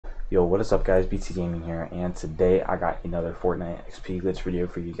Yo, what is up guys, BT Gaming here, and today I got another Fortnite XP glitch video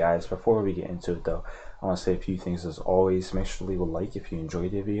for you guys. Before we get into it though, I want to say a few things as always. Make sure to leave a like if you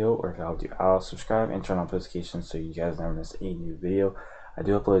enjoyed the video or if it helped you out. Subscribe and turn on notifications so you guys never miss a new video. I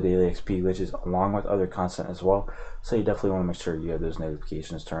do upload daily XP glitches along with other content as well, so you definitely want to make sure you have those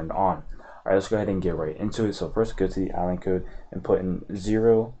notifications turned on. Alright, let's go ahead and get right into it. So first go to the island code and put in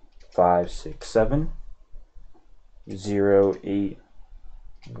 0567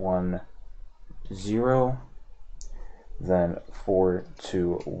 0810, then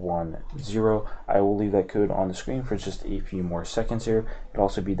 4210. I will leave that code on the screen for just a few more seconds here. It'll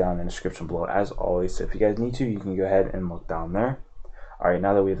also be down in the description below as always, so if you guys need to, you can go ahead and look down there. Alright,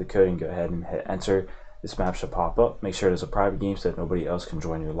 now that we have the code, and go ahead and hit enter. This map should pop up. Make sure it is a private game so that nobody else can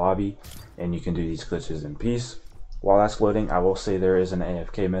join your lobby and you can do these glitches in peace. While that's loading, I will say there is an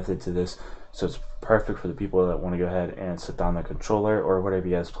AFK method to this, so it's perfect for the people that want to go ahead and sit down the controller or whatever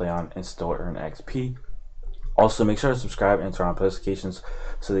you guys play on and still earn XP. Also, make sure to subscribe and turn on notifications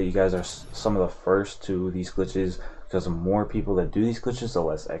so that you guys are some of the first to these glitches, because the more people that do these glitches, the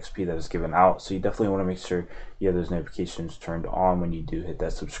less XP that is given out. So you definitely want to make sure you have those notifications turned on when you do hit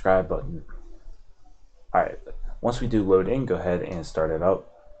that subscribe button. Alright, once we do load in, go ahead and start it up.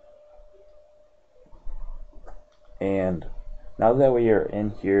 And now that we are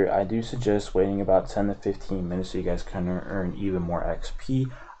in here, I do suggest waiting about 10 to 15 minutes so you guys can earn even more XP.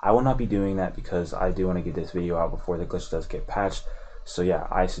 I will not be doing that because I do want to get this video out before the glitch does get patched. So yeah,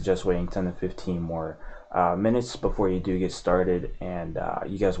 I suggest waiting 10 to 15 more minutes before you do get started, and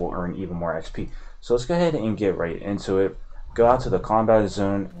you guys will earn even more XP. So let's go ahead and get right into it. Go out to the combat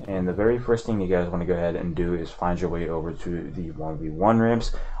zone, and the very first thing you guys want to go ahead and do is find your way over to the 1v1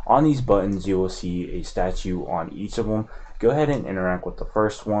 ramps. On these buttons, you will see a statue on each of them. Go ahead and interact with the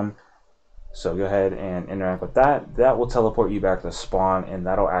first one. So go ahead and interact with that. That will teleport you back to spawn, and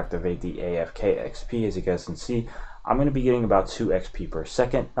that'll activate the AFK XP. As you guys can see, I'm going to be getting about 2 XP per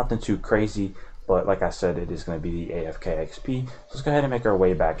second. Nothing too crazy, but like I said, it is going to be the AFK XP. So let's go ahead and make our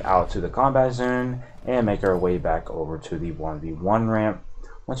way back out to the combat zone and make our way back over to the 1v1 ramp.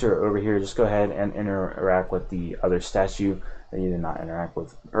 Once you're over here, just go ahead and interact with the other statue that you did not interact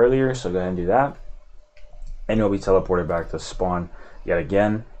with earlier. So go ahead and do that, and you'll be teleported back to spawn yet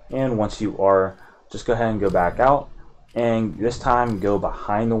again. And once you are, just go ahead and go back out, and this time go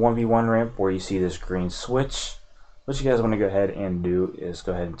behind the 1v1 ramp where you see this green switch. What you guys want to go ahead and do is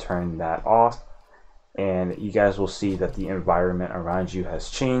go ahead and turn that off, and you guys will see that the environment around you has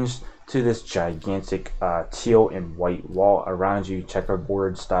changed to this gigantic teal and white wall around you,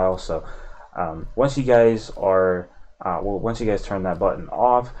 checkerboard style. So once you guys are once you guys turn that button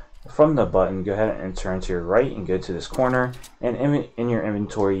off, from the button, go ahead and turn to your right and go to this corner, and in your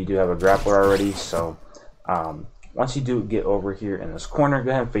inventory you do have a grappler already. So once you do get over here in this corner, go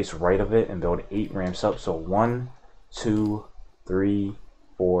ahead and face right of it and build 8 ramps up. So 1, 2, 3,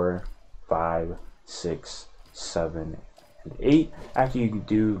 4, 5, 6, 7, and 8. After you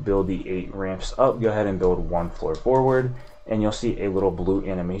do build the 8 ramps up, go ahead and build 1 floor forward, and you'll see a little blue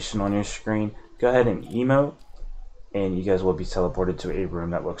animation on your screen. Go ahead and emote, and you guys will be teleported to a room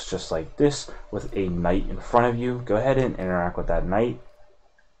that looks just like this with a knight in front of you. Go ahead and interact with that knight,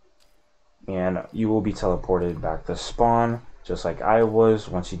 and you will be teleported back to spawn just like I was.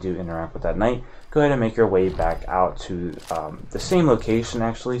 Once you do interact with that knight, go ahead and make your way back out to the same location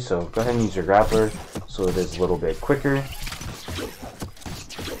actually. So go ahead and use your grappler so it is a little bit quicker.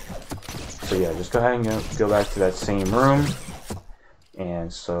 So yeah, just go ahead and go back to that same room,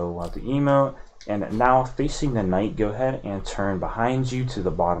 and so we'll have to emote. And now facing the knight, go ahead and turn behind you to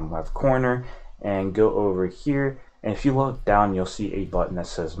the bottom left corner and go over here. And if you look down, you'll see a button that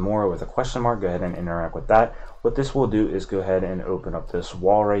says more with a question mark. Go ahead and interact with that. What this will do is go ahead and open up this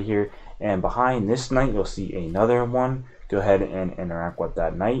wall right here, and behind this knight you'll see another one. Go ahead and interact with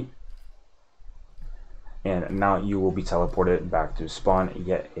that knight, and now you will be teleported back to spawn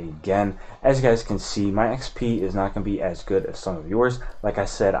yet again. As you guys can see, my XP is not going to be as good as some of yours. Like I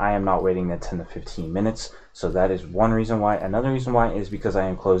said, I am not waiting the 10 to 15 minutes, so that is one reason why. Another reason why is because I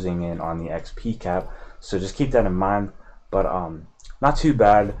am closing in on the XP cap, so just keep that in mind. But not too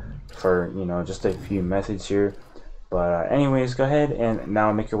bad for, you know, just a few methods here. But anyways, go ahead and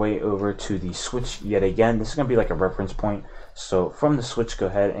now make your way over to the switch yet again. This is going to be like a reference point. So from the switch, go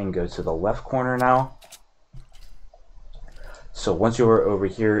ahead and go to the left corner now. So once you are over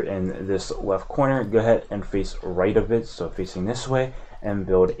here in this left corner, go ahead and face right of it, so facing this way, and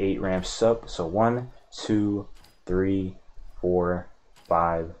build 8 ramps up. So 1, 2, 3, 4,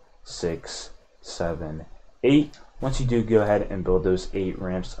 5, 6, 7, 8. Once you do go ahead and build those 8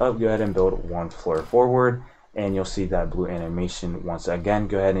 ramps up, go ahead and build 1 floor forward, and you'll see that blue animation once again.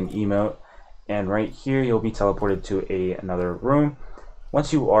 Go ahead and emote, and right here you'll be teleported to another room.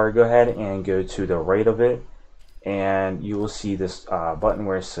 Once you are, go ahead and go to the right of it, and you will see this button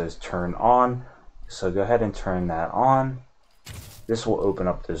where it says turn on. So go ahead and turn that on. This will open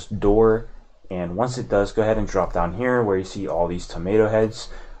up this door, and once it does, go ahead and drop down here where you see all these tomato heads.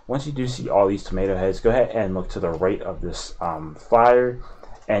 Once you do see all these tomato heads, go ahead and look to the right of this flyer,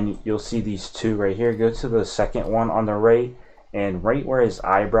 and you'll see these two right here. Go to the second one on the right, and right where his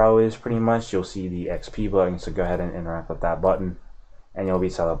eyebrow is pretty much, you'll see the XP button. So go ahead and interact with that button, and you'll be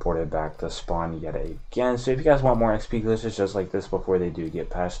teleported back to spawn yet again. So if you guys want more XP glitches just like this before they do get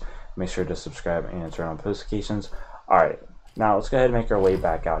patched, make sure to subscribe and turn on notifications. Alright, now let's go ahead and make our way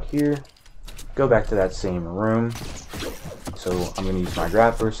back out here. Go back to that same room. So I'm going to use my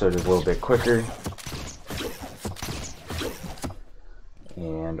grapper so it's a little bit quicker.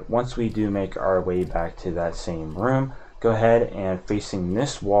 And once we do make our way back to that same room, go ahead and facing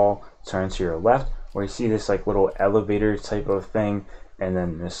this wall, turn to your left where you see this like little elevator type of thing, and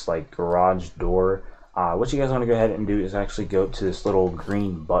then this like garage door. What you guys want to go ahead and do is actually go to this little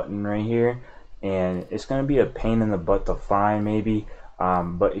green button right here, and it's going to be a pain in the butt to find maybe,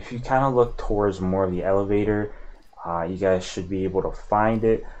 but if you kind of look towards more of the elevator, you guys should be able to find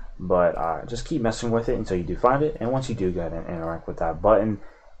it. But just keep messing with it until you do find it, and once you do, go ahead and interact with that button,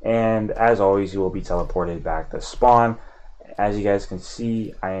 and as always you will be teleported back to spawn. As you guys can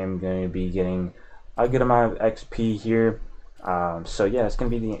see, I am going to be getting a good amount of XP here. So yeah, that's going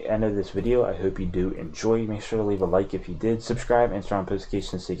to be the end of this video. I hope you do enjoy. Make sure to leave a like if you did, subscribe, and turn on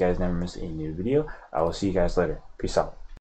notifications so you guys never miss a new video. I will see you guys later. Peace out.